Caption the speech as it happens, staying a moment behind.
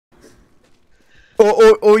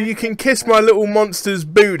Or you can kiss my little monster's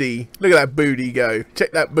booty. Look at that booty go.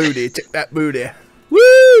 Check that booty. Check that booty.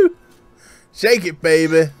 Woo! Shake it,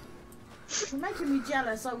 baby. You're making me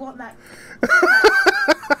jealous. I want that.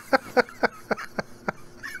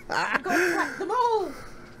 I've got to crack them all.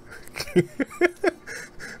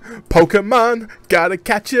 Pokemon, gotta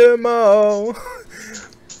catch 'em all.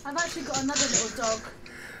 I've actually got another little dog.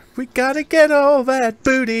 We gotta get all that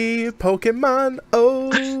booty, Pokemon.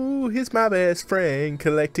 Oh, he's my best friend,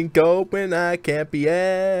 collecting gold when I can't be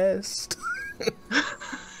asked.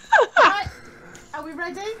 Right, are we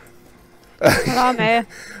ready? I'm here.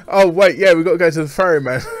 Oh wait, yeah, we got to go to the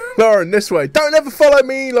ferryman. Lauren, this way. Don't ever follow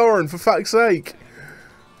me, Lauren, for fuck's sake.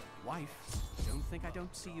 Wife, don't think I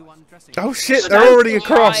don't see you undressing. Oh shit, they're already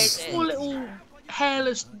across. Poor little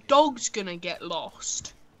hairless dog's gonna get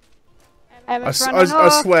lost. I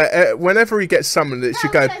swear, whenever he gets summoned, it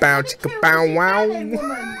should go bow chicka bow wow.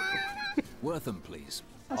 Wortham, please.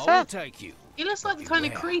 What's I'll that? take you. He looks like the kind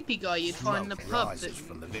of creepy guy you'd find in a pub that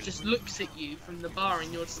just looks at you from the bar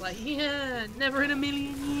and you're just like, yeah, never in a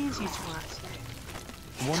million years, you twat.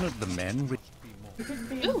 One of the men.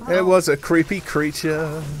 It was a creepy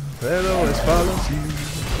creature that always follows you.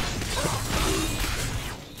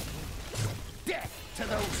 Death to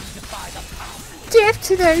those who defy the power. Death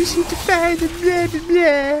to those who defy the blah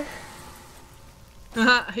blah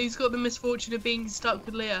blah. Who's got the misfortune of being stuck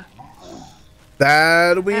with Leah?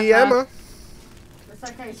 That'll be Emma. It's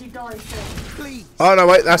okay, she dies soon. Please. Oh no,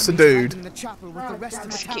 wait, that's the dude. In the chapel with the rest of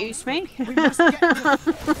the Excuse me. We must get to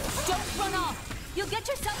Don't run off! You'll get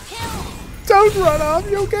yourself killed! Don't run off,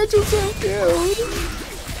 you'll get yourself killed.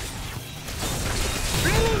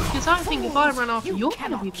 Really? Because I think if I run off, You you're gonna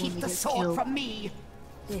cannot be the one keep who the gets sword killed. from me!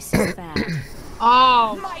 This is bad.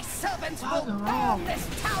 Oh, My servants will burn this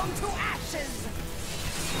town to ashes!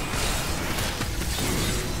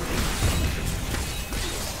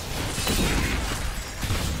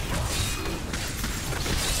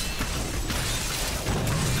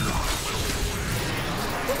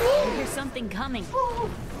 There's something coming.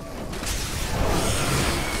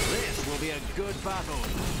 This will be a good battle.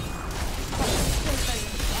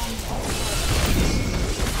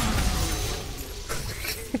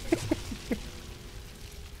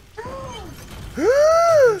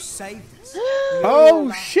 Save this.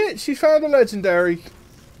 Oh shit, she found a legendary.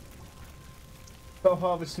 Spell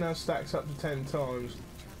harvest now stacks up to 10 times.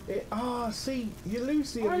 See, you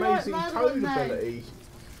lose the amazing toad ability.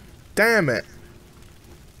 Damn it.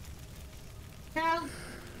 Now,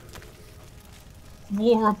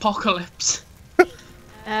 war apocalypse.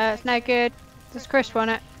 It's no good. Does Chris want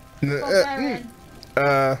it?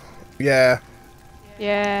 Yeah.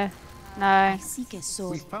 Yeah. No. I seek a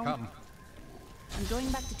sword. Come. I'm going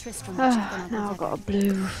back to Tristram. Now I've got a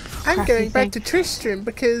blue. I'm going back to Tristram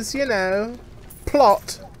because, you know,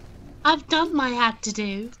 plot. I've done my had to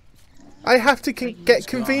do. I have to get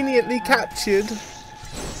conveniently captured.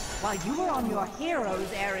 While you were on your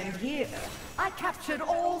hero's errand here, I captured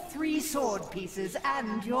all 3 sword pieces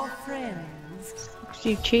and your friends.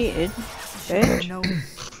 You cheated, bitch. No,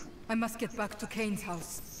 I must get back to Cain's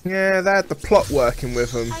house. Yeah, they had the plot working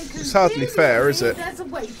with them. It's hardly fair, is it? There's a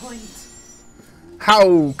waypoint.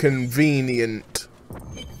 How convenient.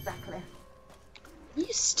 Exactly. You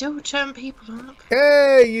still turn people up.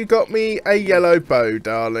 Hey, you got me a yellow bow,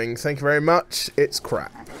 darling. Thank you very much. It's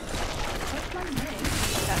crap.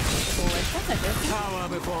 Power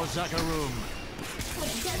before Zakarum.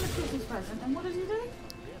 Get him a Christmas present, and what does he do?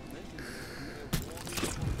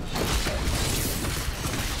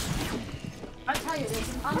 I tell you, there's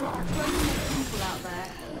an unlocked so many people out there.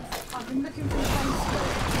 I've been looking through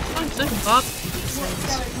Facebook. I'm so barbecue these What's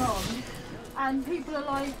days. going on? And people are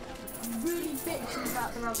like really bitchy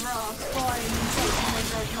about their other half buying and taking their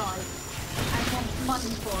red life and want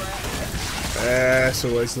money for it. That's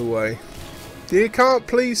always the way. You can't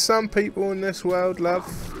please some people in this world, love.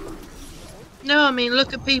 No, I mean,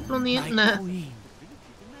 look at people on the internet.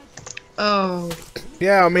 Oh.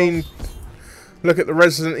 Yeah, I mean, look at the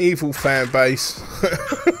Resident Evil fan base.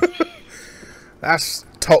 That's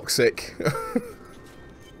toxic.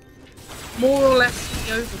 More or less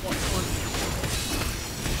the Overwatch one.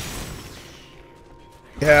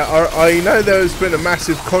 Yeah, I know there's been a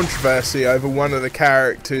massive controversy over one of the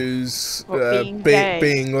characters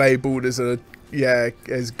being labelled as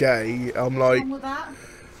as gay. I'm like, Wrong with that?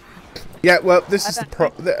 yeah, well, this is the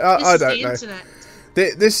I don't know. Internet.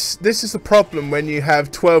 This is the problem when you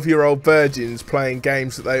have 12-year-old virgins playing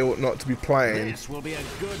games that they ought not to be playing. This will be a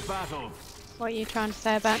good battle. What are you trying to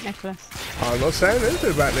say about Nicholas? I'm not saying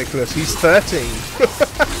anything about Nicholas. He's 13.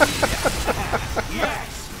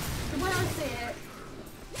 Yes. The way I see it,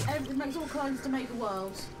 it makes all kinds to make the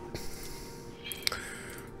world.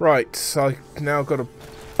 Right, so I now got to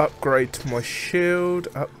upgrade to my shield,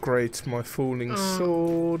 upgrade to my falling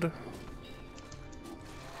sword.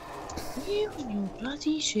 You and your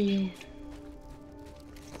bloody shield.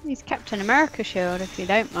 He's Captain America shield, if you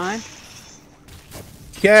don't mind.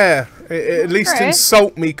 Yeah, at least Chris?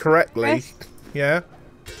 insult me correctly. Chris? Yeah.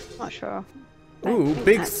 Not sure. Ooh,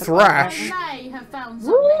 big thrash. May have found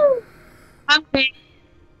something. Happy.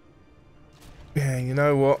 Yeah, you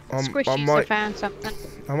know what? I Squishies found something.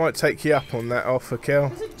 might take you up on that offer, Kel.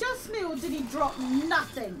 Was it just me or did he drop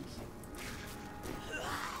nothing?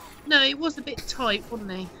 No, it was a bit tight,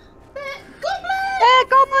 wasn't he? Goblin! Yeah,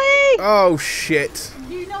 Goblin! Oh shit!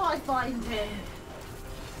 You know I find him.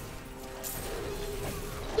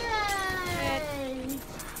 Yay!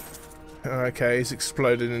 Okay, he's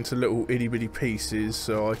exploded into little itty bitty pieces,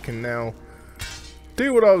 so I can now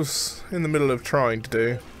do what I was in the middle of trying to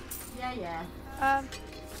do. Yeah, yeah.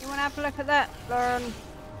 You want to have a look at that, Lauren?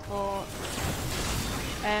 Or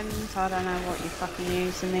I don't know what you fucking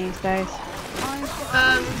using these days. Thanks,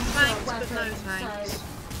 but no thanks.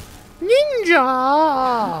 Ninja!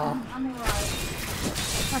 I'm alright.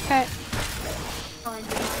 Okay. Find a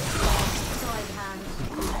nice side hand.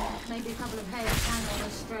 Maybe a couple of hairs hang on a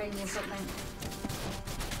string or something.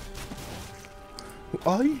 What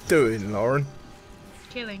are you doing, Lauren?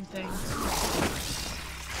 Killing things.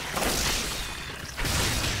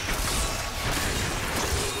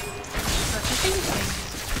 Such a thing.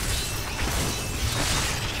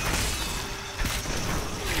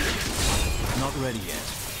 Not ready yet.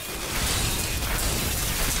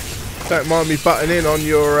 Don't mind me butting in on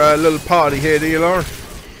your little party here, do you, Lauren?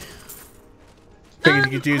 Figured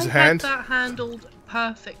you could use a hand. I had that handled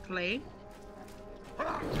perfectly.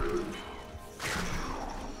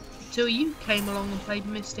 Until you came along and played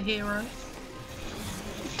Mr. Hero.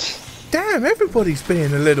 Damn, everybody's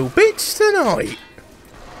being a little bitch tonight.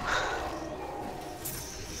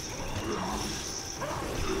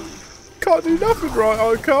 Can't do nothing right,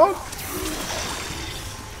 I can't.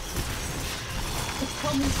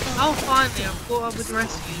 Oh, finally, I've caught up with the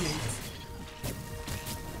rest of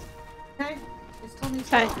you. Okay? It's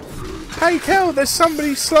Tommy's Okay. Hey, Kel, there's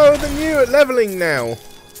somebody slower than you at leveling now.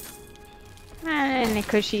 And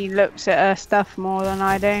because she looks at her stuff more than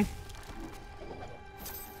I do.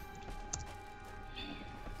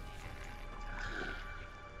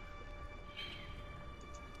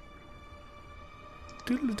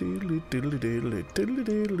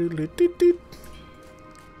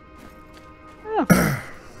 Oh,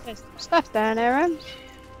 there's some stuff down there, Ems.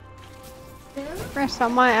 Rest, I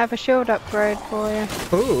might have a shield upgrade for you.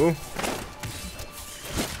 Ooh.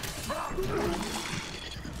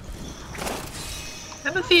 I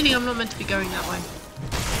have a feeling I'm not meant to be going that way.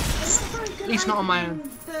 At least not on my own.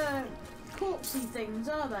 The corpsey things,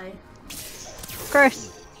 are they?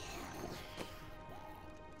 Chris.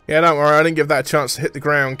 Yeah, don't worry, I didn't give that a chance to hit the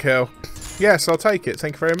ground, Kel. Yes, I'll take it,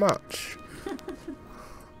 thank you very much.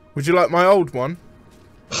 Would you like my old one?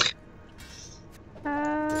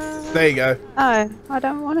 There you go. Oh, I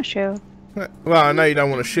don't want a shield. Well, I know you don't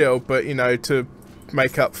want a shield, but, you know, to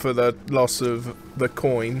make up for the loss of the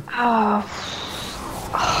coin. Oh.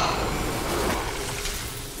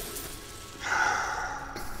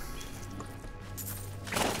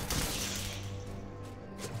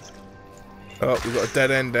 Oh, we've got a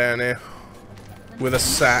dead end down here. With a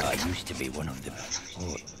sack. I used to be one of them.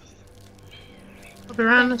 I'll be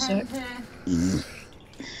around in a sec.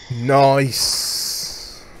 Nice.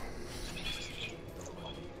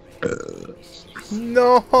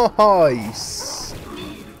 Nice.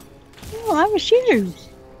 Oh, that was you.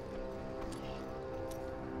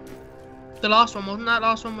 The last one wasn't that,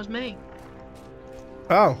 last one was me.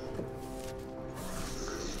 Oh.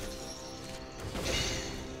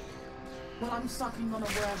 Well, I'm sucking on a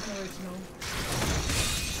worm original.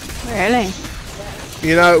 Really?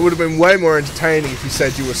 You know, it would have been way more entertaining if you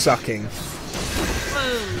said you were sucking.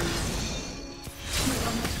 Whoa.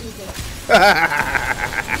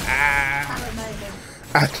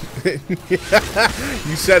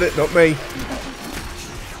 You said it, not me.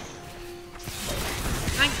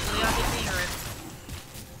 Thankfully, I didn't hear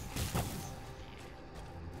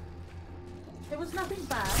it. It was nothing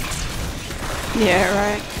bad. Yeah,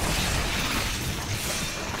 right.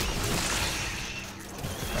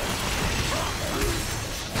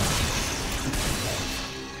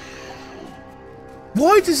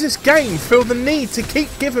 Why does this game feel the need to keep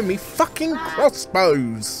giving me fucking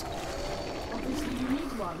crossbows? Obviously, you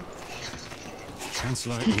need one.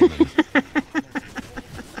 Chancellor England.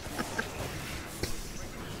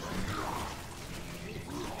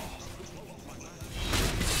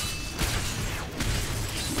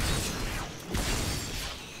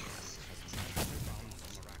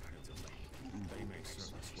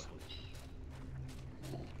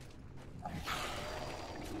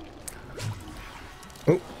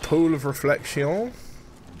 pool of reflection.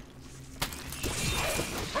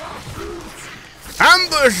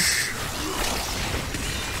 Ambush!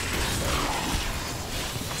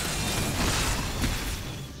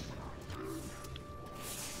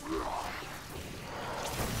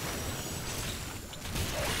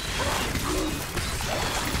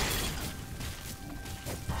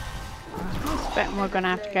 We're gonna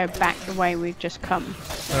have to go back the way we've just come.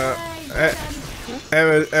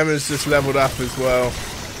 Emma's just leveled up as well.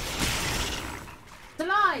 It's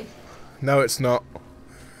alive. No, it's not.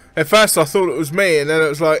 At first I thought it was me, and then it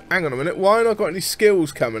was like, hang on a minute, why ain't I got any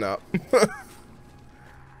skills coming up?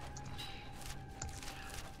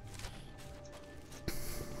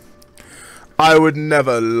 I would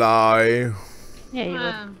never lie. Yeah, you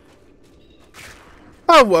would.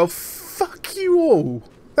 Oh well, fuck you all.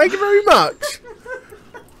 Thank you very much.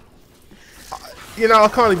 You know, I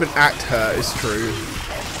can't even act hurt, it's true.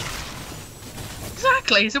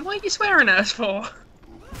 Exactly, so what are you swearing at us for?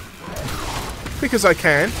 Because I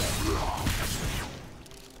can.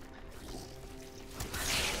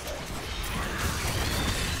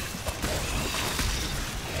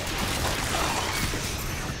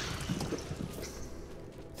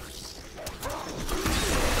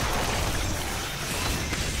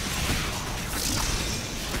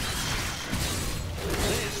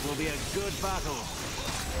 This will be a good battle.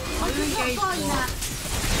 I did not find that.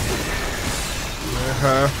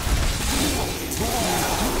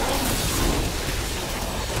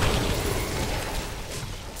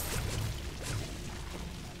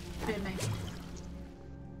 Hit me.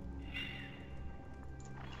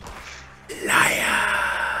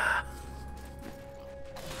 Liar.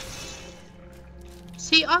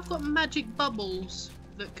 See, I've got magic bubbles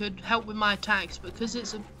that could help with my attacks, but because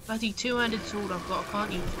it's a bloody two-handed sword I've got, I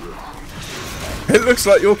can't use it. It looks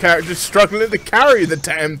like your character's struggling to carry the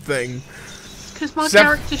damn thing. Because my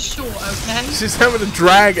character's short, okay? She's having to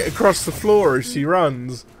drag it across the floor as she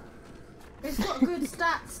runs. It's got good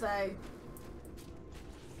stats though.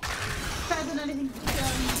 Better than anything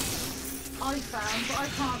I found, but I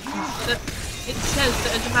can't use it. It says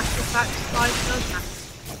that as a matter of fact, life does that.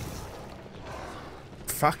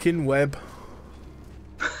 Fucking web.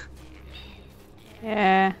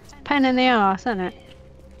 Yeah, it's a pain in the arse, isn't it?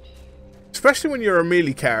 Especially when you're a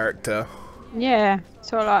melee character. Yeah,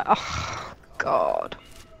 sort of like, oh god.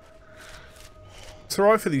 It's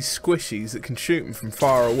alright for these squishies that can shoot them from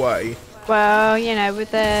far away. Well, you know,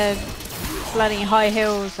 with their bloody high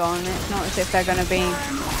heels on, it's not as if they're going to be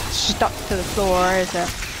stuck to the floor, is it?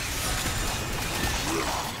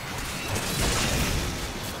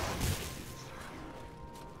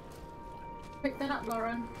 Pick that up,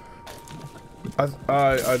 Lauren.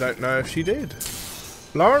 I don't know if she did.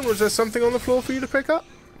 Lauren, was there something on the floor for you to pick up?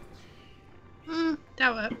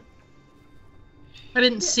 Doubt it. I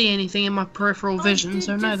didn't see anything in my peripheral vision,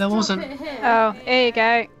 so no, there wasn't. Oh, here you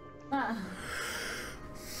go. Ah.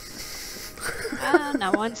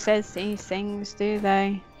 No one says these things, do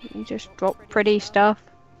they? You just drop pretty stuff.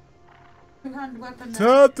 Two-hand weapon.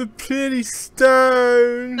 Not the pretty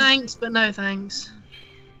stone. Thanks, but no thanks.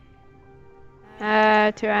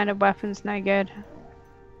 Two-handed weapons, no good.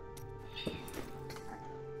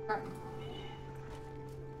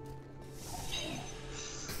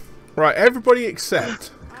 Right, everybody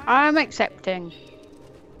accept. I'm accepting.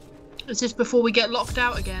 Is this before we get locked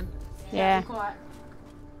out again? Yeah. Quiet.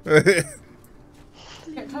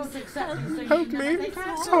 Get told to accept these things. Help me.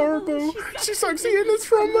 It's horrible. She sucks the innards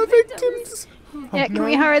from my victims. Yeah, can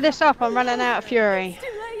we hurry this up? I'm running out of fury. Too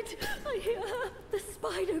late. I hear her. The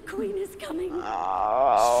Spider Queen is coming.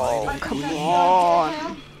 Oh, come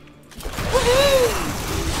on.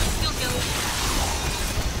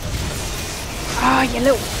 Ah, you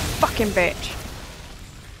little fucking bitch.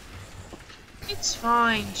 It's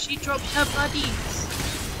fine. She dropped her buddies.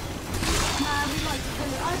 We like to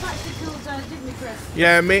kill it. I've actually killed her, didn't we, Chris?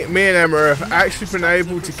 Yeah, me and Emma have actually been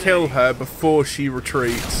able to kill her before she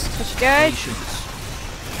retreats. Let's go.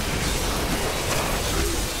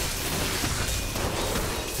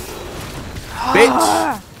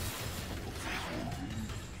 Bitch!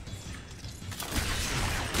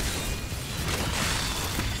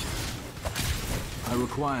 I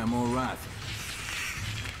require more wrath.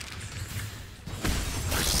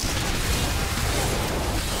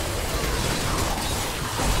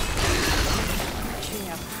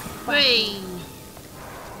 Whee!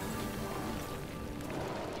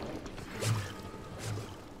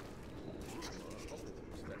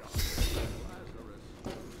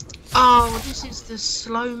 Oh, this is the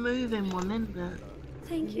slow moving one, isn't it?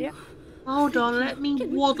 Thank you. Hold on, let me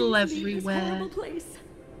Can we waddle please leave this everywhere. horrible place?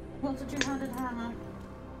 What's a two-handed hammer?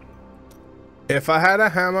 If I had a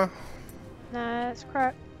hammer, No, it's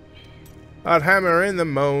crap. I'd hammer in the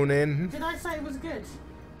morning. Did I say it was good?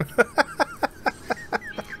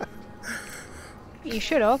 You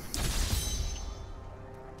should have.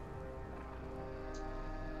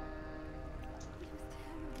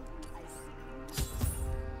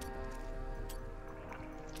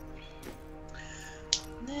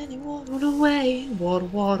 Then he waddled away. Waddle,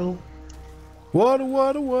 waddle. Waddle,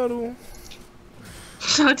 waddle, waddle.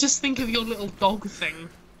 I just think of your little dog thing.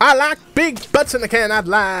 I like big butts and I cannot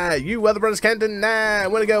lie. You other brothers can't deny.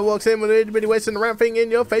 When a girl walks in with a itty bitty waist and a round thing in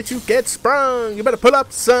your face, you get sprung. You better pull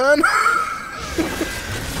up, son.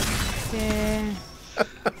 Yeah.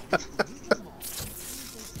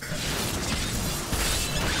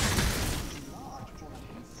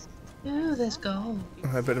 Oh, there's gold.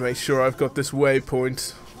 I better make sure I've got this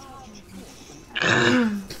waypoint.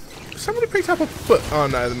 Somebody picked up a book. Oh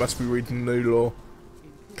no, they must be reading New Law.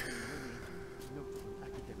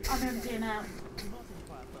 I'm emptying out.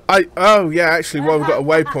 Oh yeah, actually, while we've got a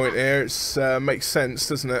waypoint here, it's makes sense,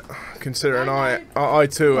 doesn't it? Considering I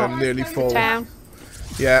too am nearly full. Town.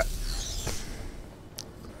 Yeah.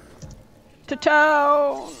 To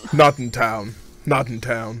town. Not in town. Not in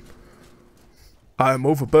town. I am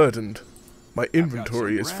overburdened. My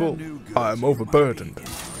inventory is full. I am overburdened.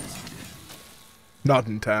 Not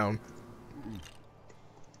in town.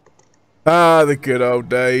 Ah, the good old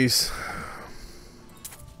days.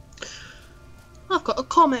 I've got a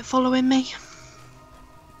comet following me.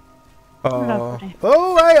 Oh,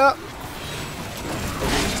 way up!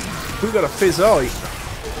 We got a fizzite.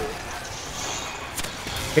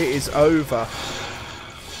 It is over.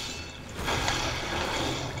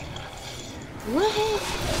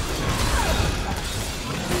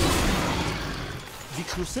 The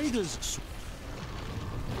Crusaders.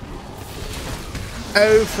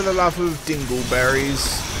 Oh, for the love of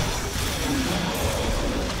dingleberries.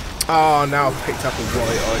 Oh, now I've picked up a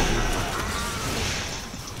white item.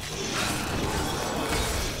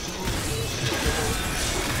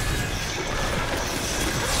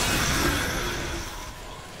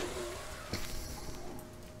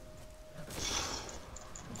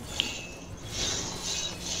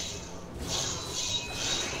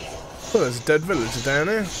 Well, there's a dead villager down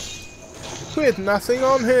here. With nothing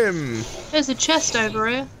on him. There's a chest over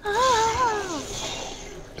here.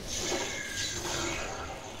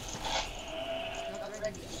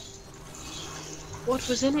 What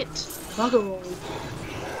was in it? Bugger all.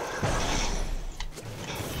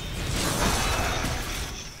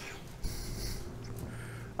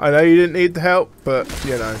 I know you didn't need the help, but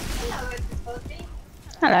you know.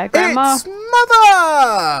 Hello, Grandma. It's Mother!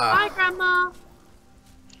 Hi, Grandma.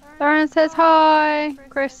 Lauren says hi.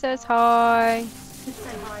 Chris says hi. Just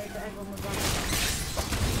say hi to everyone with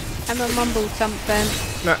us. Emma mumbled something.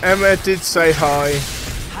 Now, Emma did say hi.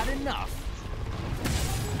 Had enough.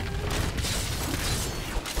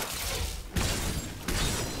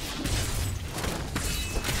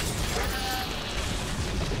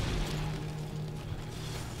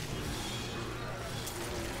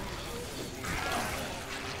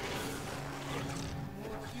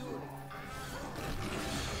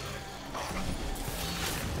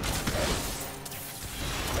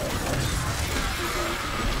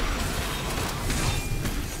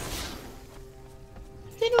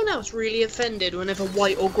 Is anyone else really offended whenever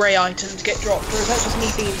white or grey items get dropped, or is that just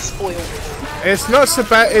me being spoiled? It's not so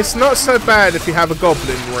bad. It's not so bad if you have a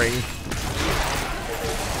goblin ring.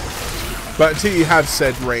 But until you have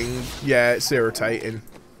said ring, yeah, it's irritating.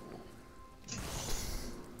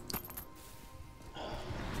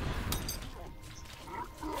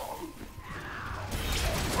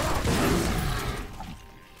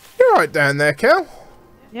 You're right down there, Kel.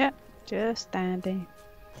 Yep, just standing.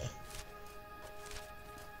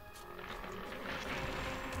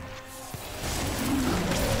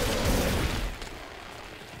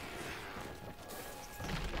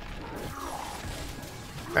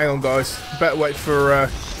 Hang on, guys. Better wait for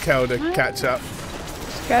Kel to catch up.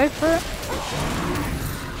 Let's go for it.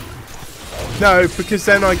 No, because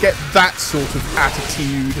then I get that sort of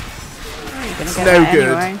attitude. Oh, you're gonna It's get no that good.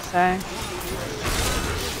 anyway, so.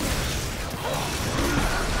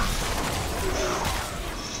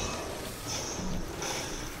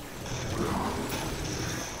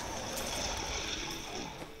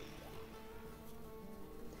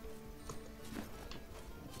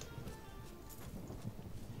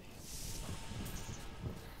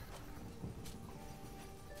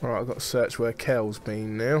 Alright, I've got to search where Kel's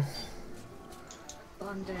been now.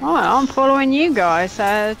 Oh, I'm following you guys,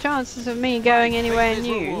 so the chances of me going anywhere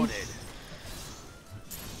new.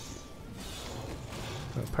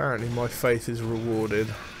 Apparently my faith is rewarded.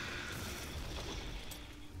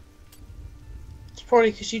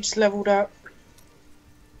 Probably because you just leveled up.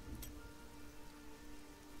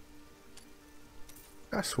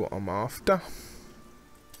 That's what I'm after.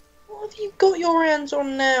 What have you got your hands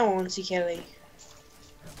on now, Auntie Kelly?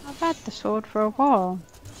 I've had the sword for a while.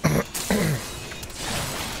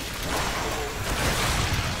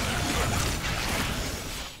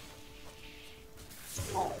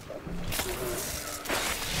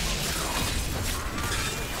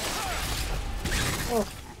 Oh.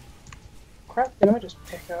 Crap, did I just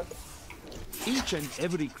pick up? Each and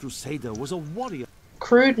every crusader was a warrior.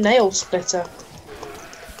 Crude nail splitter.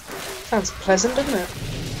 Sounds pleasant, doesn't it?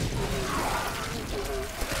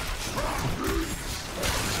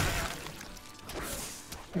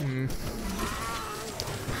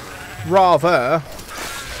 Rather.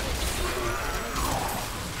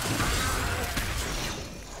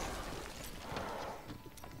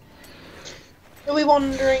 Are we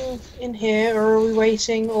wandering in here, or are we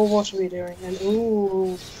waiting, or what are we doing? And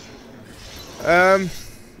ooh,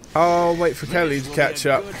 I'll wait for Kelly to catch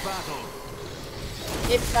up.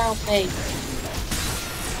 it shall be.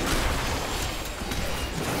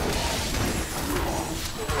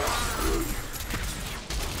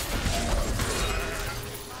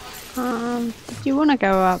 Did you want to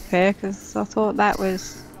go up here? Because I thought that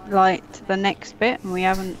was like to the next bit, and we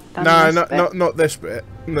haven't done this bit. not this bit.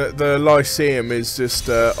 The Lyceum is just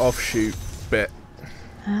an offshoot bit.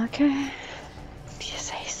 Okay, if you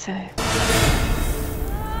say so.